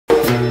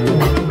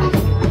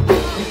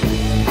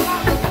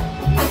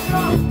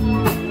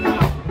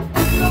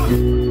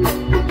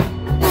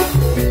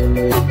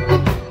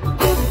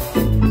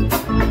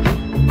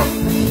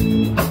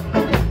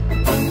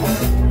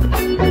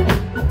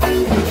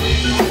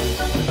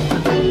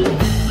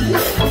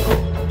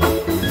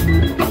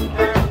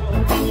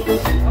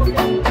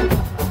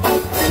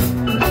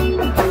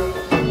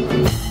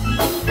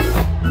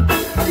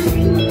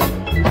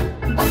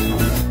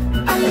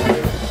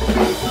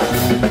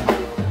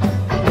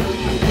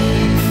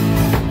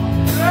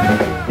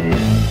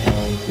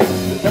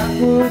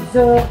She's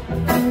a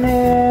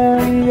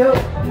scenario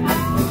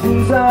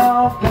who's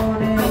all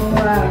running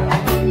wild.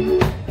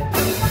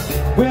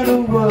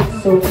 Winter was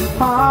so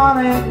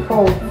hard and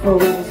cold,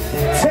 froze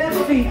 10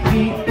 feet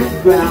deep in the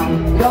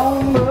ground.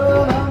 Don't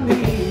bother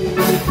me,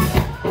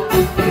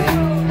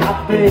 I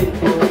beg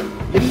you,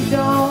 you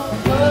don't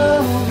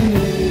bother me.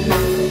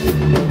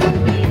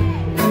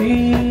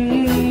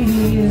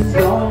 Please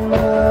don't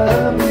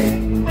bother me.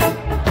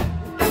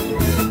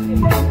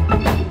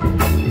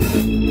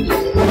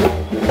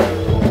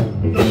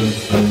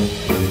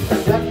 I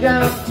sat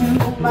down to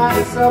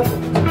myself,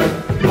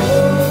 oh,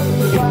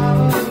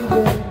 while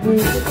we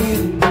were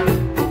speaking.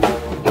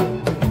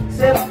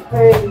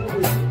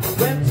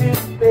 Went to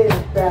bed,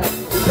 that's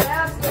the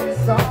last they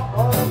saw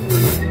of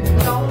me.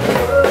 Don't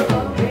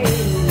bother me,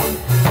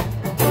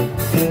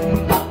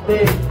 I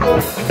beg you,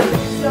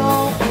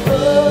 don't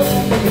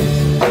bother me.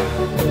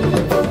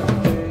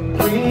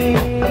 Please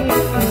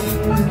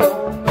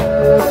don't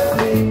bother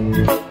me.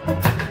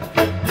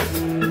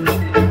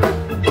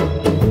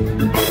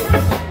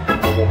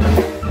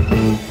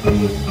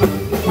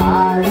 I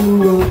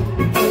wrote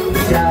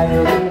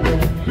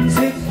diary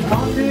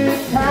 600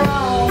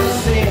 pounds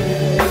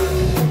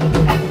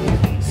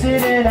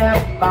sitting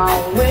at my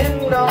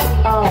window,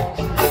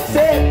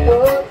 said,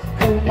 "Look,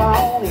 come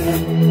on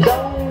in,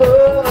 don't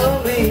bother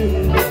me.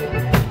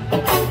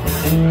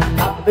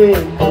 I beg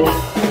you,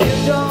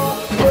 don't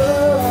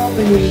bother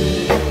me.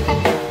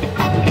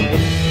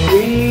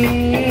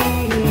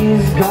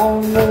 Please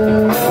don't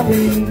bother me."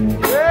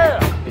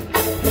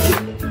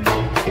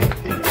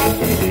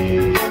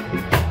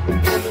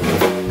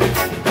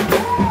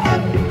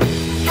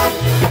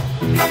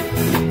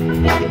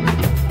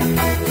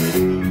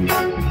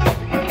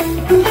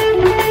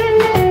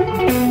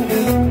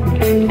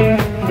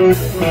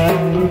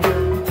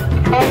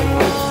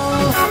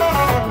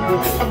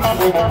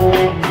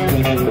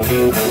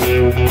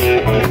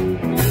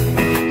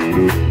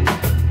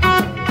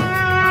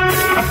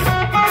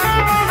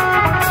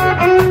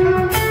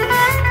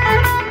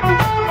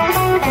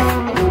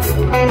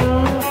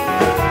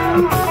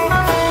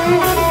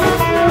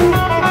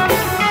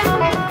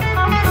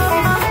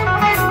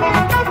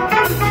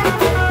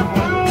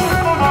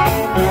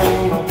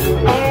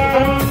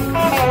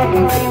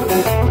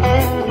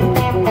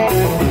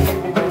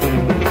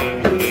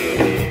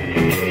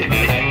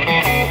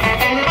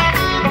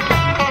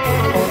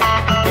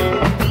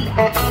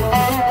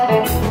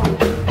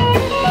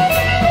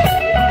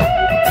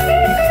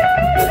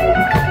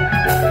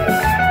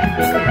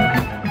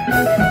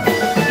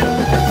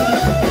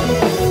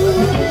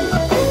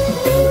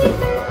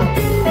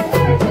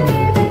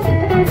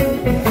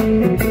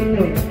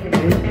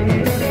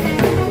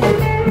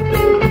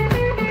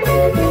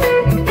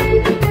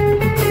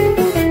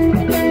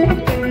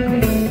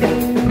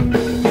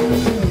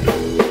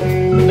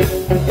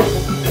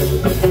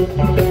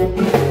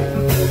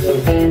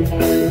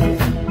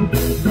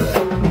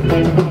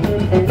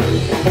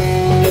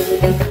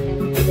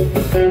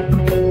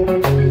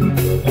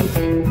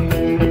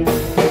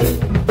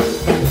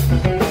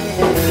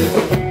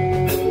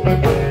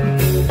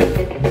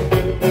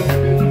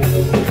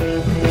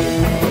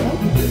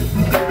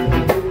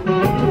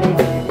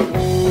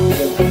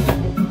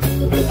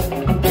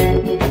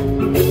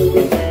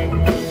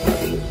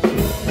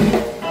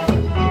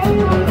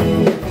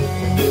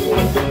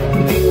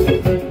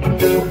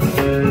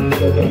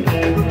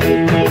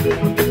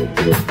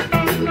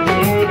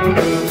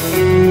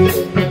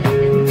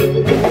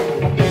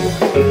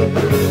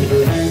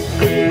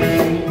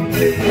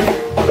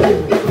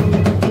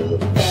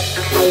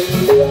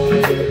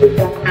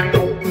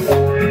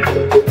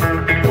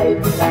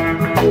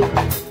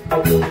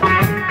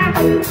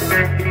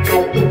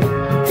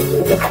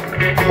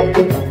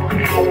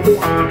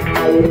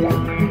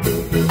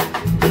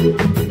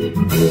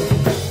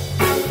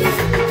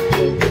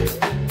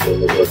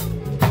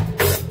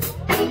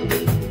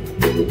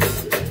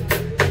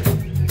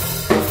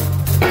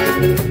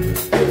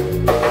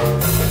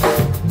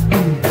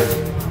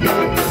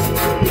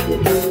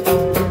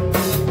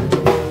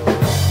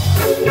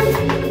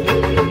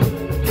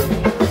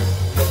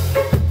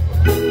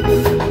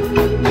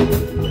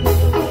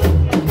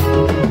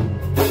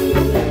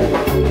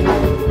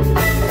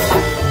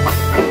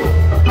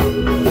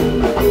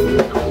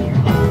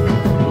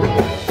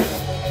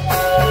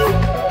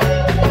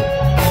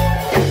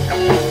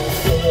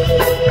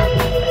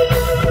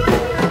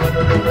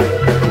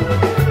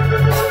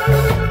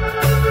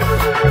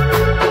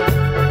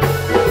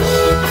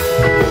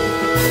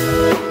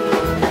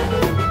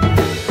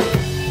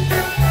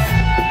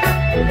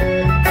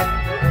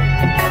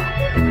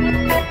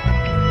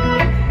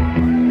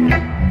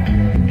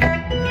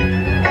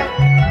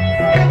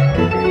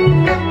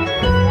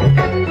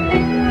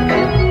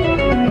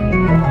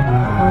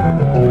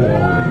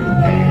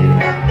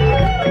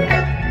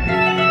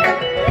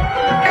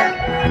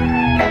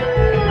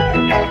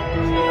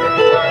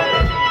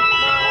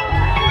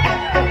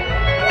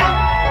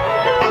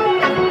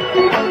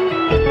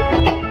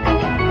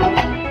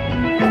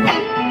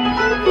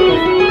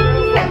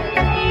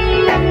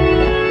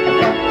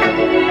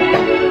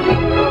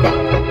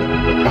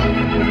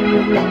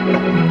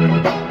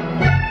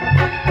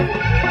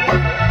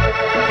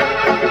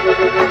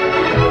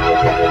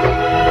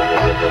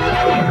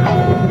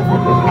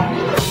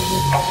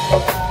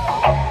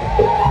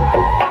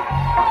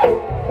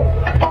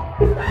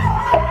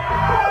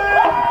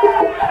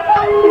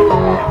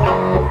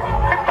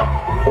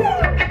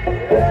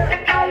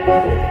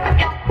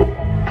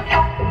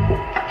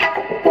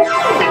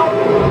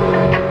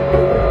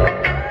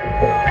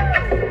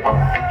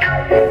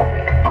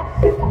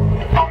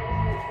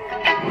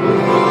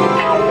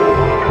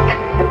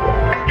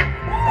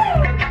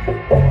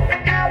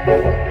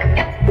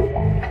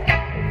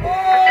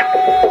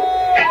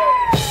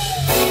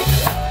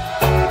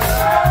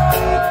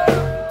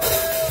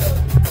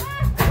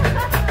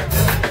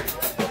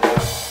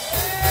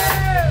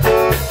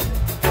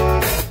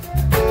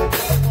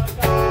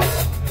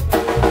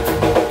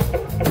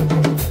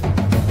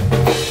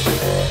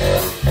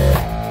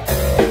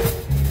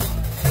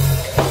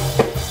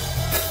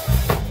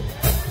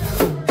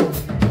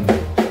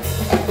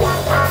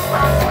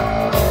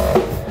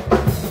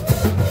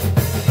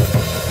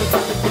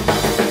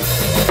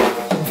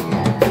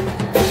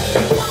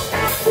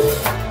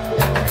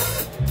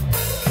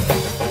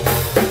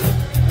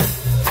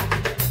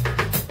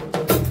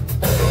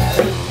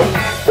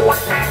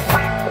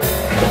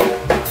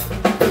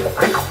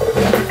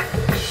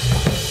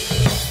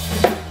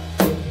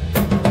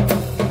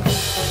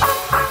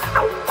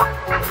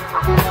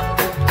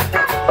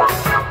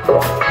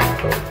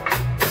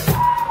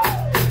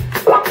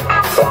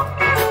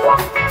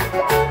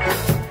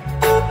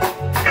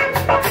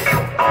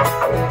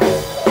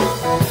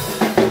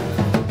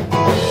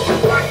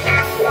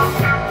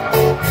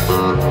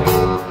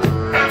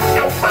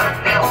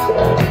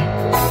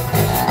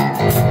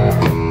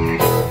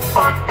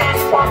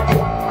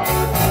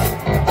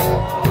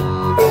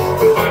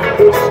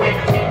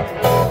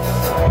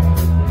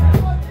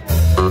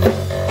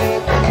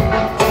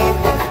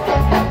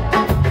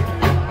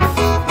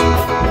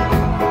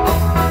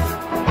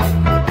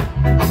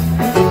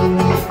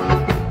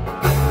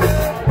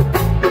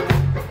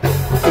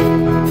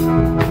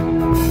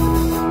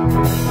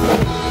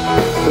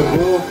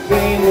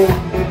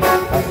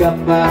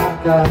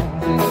 style.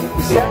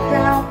 We sat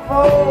down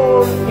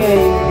for the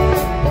game.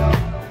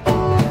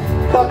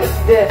 Bucket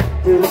debt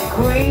to the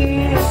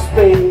Queen of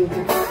Spades,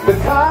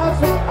 because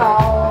we're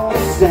all the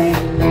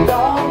same.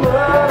 Don't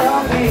murder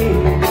me,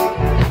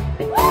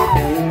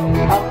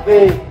 I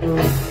beg you,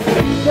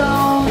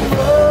 don't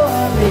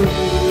murder me.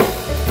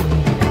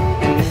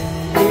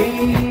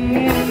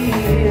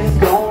 Please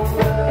don't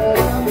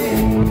murder me.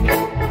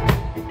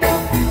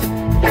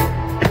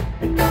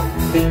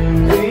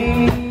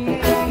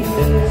 Please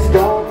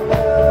don't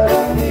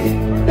murder me.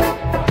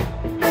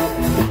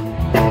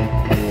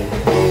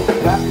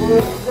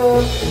 Backwards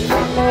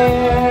up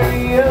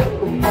Mario,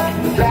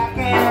 black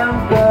and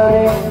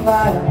bloody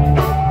fire.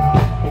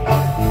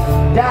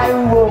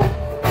 Dire wolf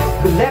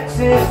collects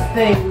his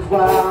things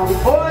while the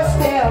boys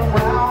stand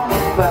round the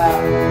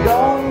fire.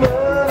 Don't